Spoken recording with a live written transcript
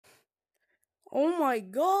Oh my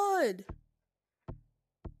god!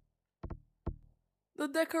 The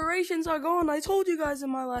decorations are gone. I told you guys in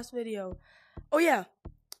my last video. Oh yeah,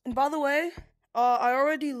 and by the way, I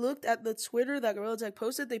already looked at the Twitter that Gorilla Tech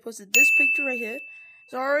posted. They posted this picture right here.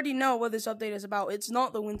 So I already know what this update is about. It's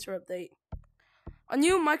not the winter update. A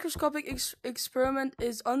new microscopic experiment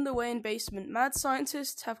is underway in basement. Mad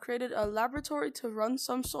scientists have created a laboratory to run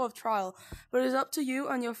some sort of trial, but it is up to you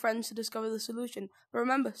and your friends to discover the solution. But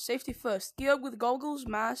remember, safety first. Gear up with goggles,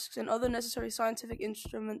 masks, and other necessary scientific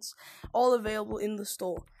instruments, all available in the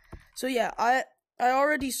store. So yeah, I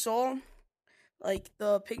already saw like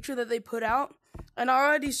the picture that they put out, and I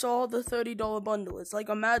already saw the $30 bundle. It's like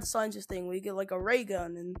a mad scientist thing where you get like a ray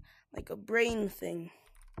gun and like a brain thing.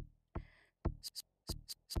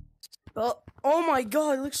 But, oh my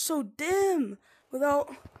god, it looks so dim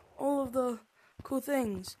without all of the cool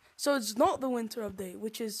things. So it's not the winter update,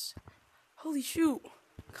 which is, holy shoot,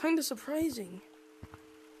 kind of surprising.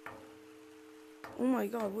 Oh my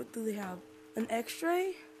god, what do they have? An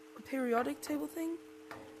x-ray? A periodic table thing?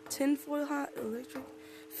 Tinfoil hat? Electric?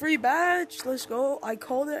 Free badge? Let's go. I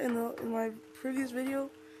called it in my previous video.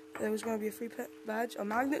 There was going to be a free badge. A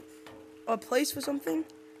magnet? A place for something?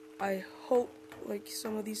 I hope like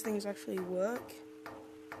some of these things actually work.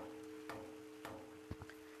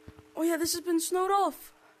 Oh yeah, this has been snowed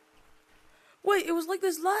off. Wait, it was like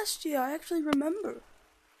this last year. I actually remember.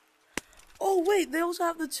 Oh wait, they also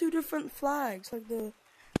have the two different flags, like the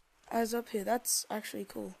as up here. That's actually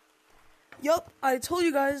cool. Yup, I told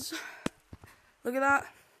you guys. Look at that.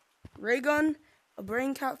 Ray gun, a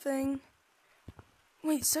brain cap thing.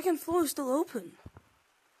 Wait, second floor is still open.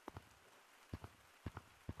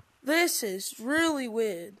 This is really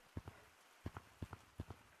weird.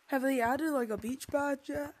 Have they added like a beach badge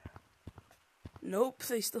yet? Nope,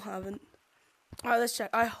 they still haven't. Alright, let's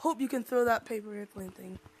check. I hope you can throw that paper airplane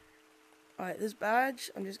thing. Alright, this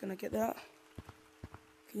badge, I'm just gonna get that.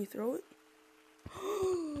 Can you throw it?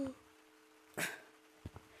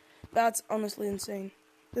 That's honestly insane.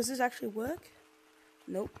 Does this actually work?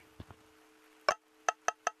 Nope.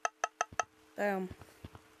 Damn.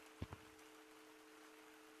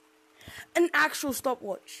 An actual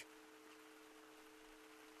stopwatch.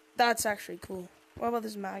 That's actually cool. What about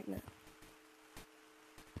this magnet?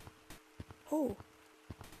 Oh.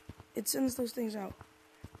 It sends those things out.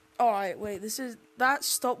 Alright, wait, that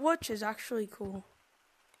stopwatch is actually cool.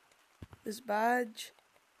 This badge.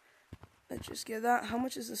 Let's just get that. How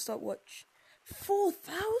much is the stopwatch?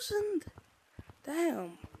 4,000?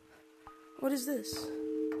 Damn. What is this?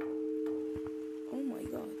 Oh my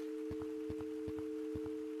god.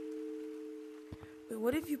 Wait,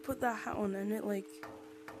 what if you put that hat on and it like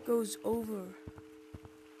goes over?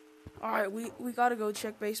 Alright, we gotta go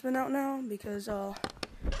check basement out now because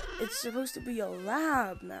it's supposed to be a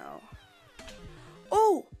lab now.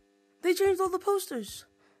 Oh! They changed all the posters.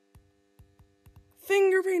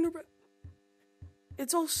 Finger painter.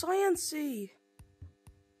 It's all science-y.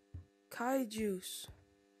 Juice.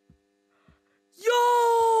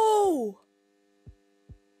 Yo!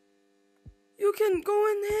 You can go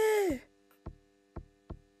in here.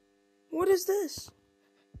 What is this?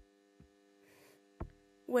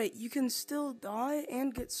 Wait, you can still die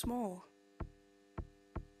and get small.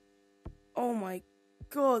 Oh my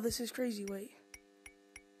god, this is crazy. Wait.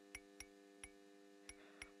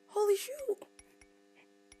 Holy shoot.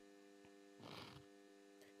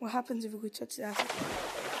 What happens if we touch the acid?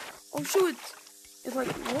 Oh shoot, it's like,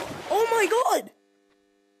 what? Oh my god!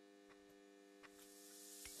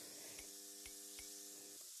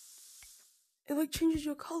 It like changes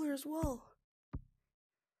your color as well.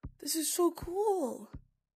 This is so cool.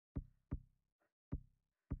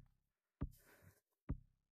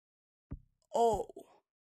 Oh.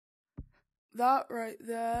 That right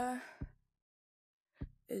there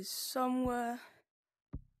is somewhere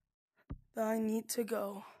that I need to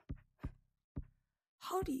go.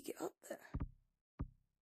 How do you get up there?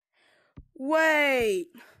 Wait.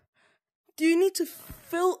 Do you need to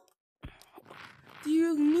fill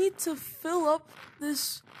up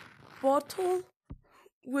this bottle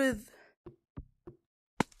with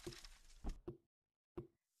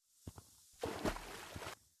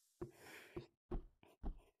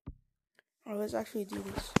let's actually do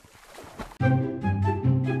this.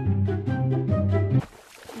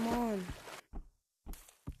 Come on.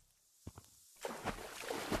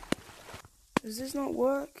 Does this not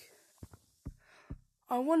work?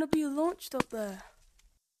 I want to be launched up there.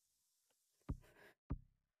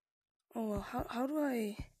 Oh well, how do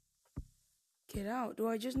I get out? Do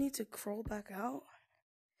I just need to crawl back out?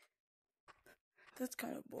 That's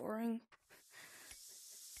kind of boring.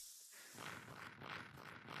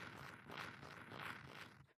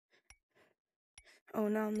 Oh,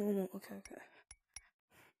 now normal. Okay.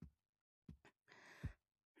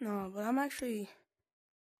 No, but I'm actually...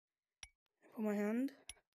 Put my hand.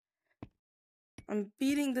 I'm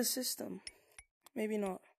beating the system. Maybe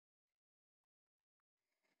not.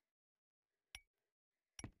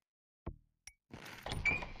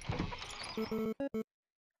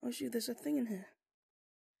 Oh shoot, there's a thing in here.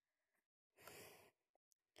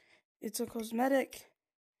 It's a cosmetic.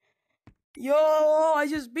 Yo, I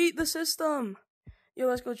just beat the system. Yo,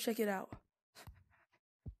 let's go check it out.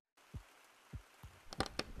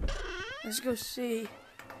 Let's go see.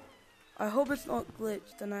 I hope it's not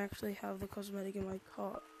glitched and I actually have the cosmetic in my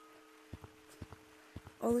cart.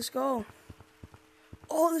 Oh, let's go.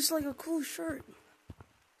 Oh, this is like a cool shirt.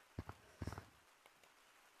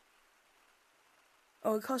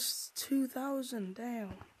 Oh, it costs 2,000.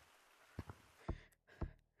 Damn.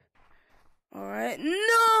 Alright.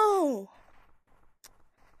 No!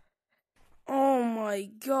 Oh my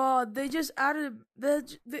god. They just added...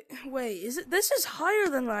 Wait, is it... This is higher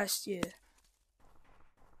than last year.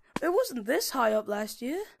 It wasn't this high up last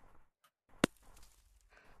year.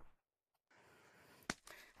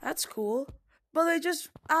 That's cool. But they just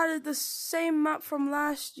added the same map from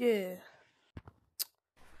last year.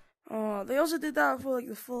 Oh, they also did that for like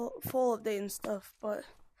the fall update and stuff, but...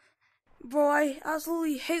 Bro, I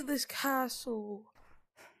absolutely hate this castle.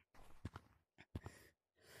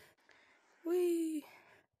 Whee!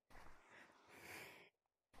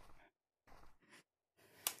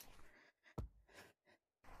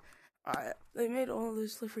 Alright, they made all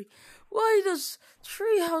this slippery. Why does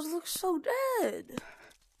Treehouse look so dead?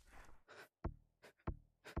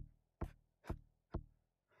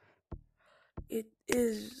 It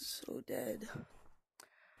is so dead.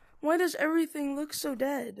 Why does everything look so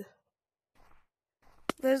dead?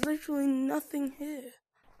 There's literally nothing here.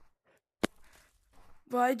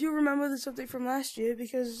 But I do remember this update from last year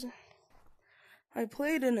because I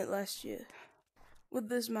played in it last year with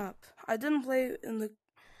this map. I didn't play in the...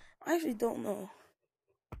 I actually don't know.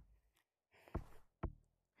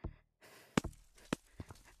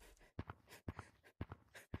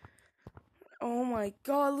 Oh my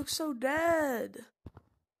god, it looks so dead.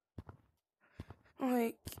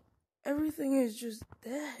 Like, everything is just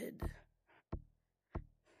dead.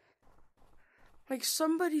 Like,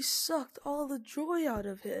 somebody sucked all the joy out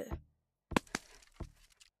of it.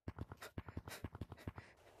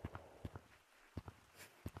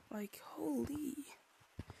 Like, holy.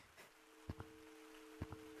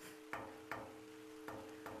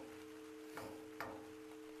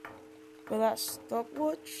 But that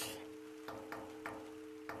stopwatch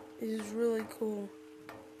is really cool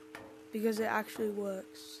because it actually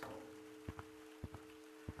works.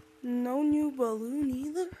 No new balloon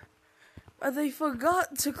either? But they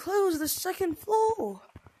forgot to close the second floor.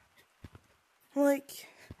 Like,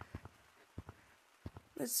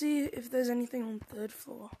 let's see if there's anything on the third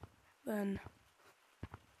floor. Then,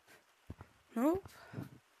 nope.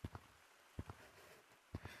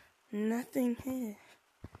 Nothing here.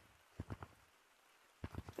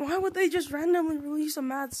 Why would they just randomly release a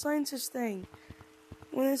mad scientist thing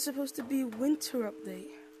when it's supposed to be winter update?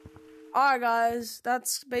 Alright guys,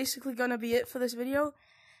 that's basically gonna be it for this video.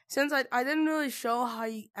 Since I didn't really show how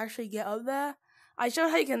you actually get up there, I showed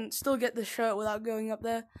how you can still get the shirt without going up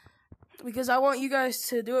there. Because I want you guys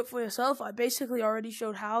to do it for yourself. I basically already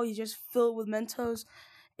showed how. You just fill it with Mentos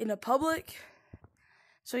in a public.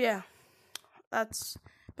 So yeah, that's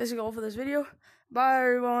basically all for this video. Bye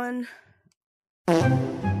everyone.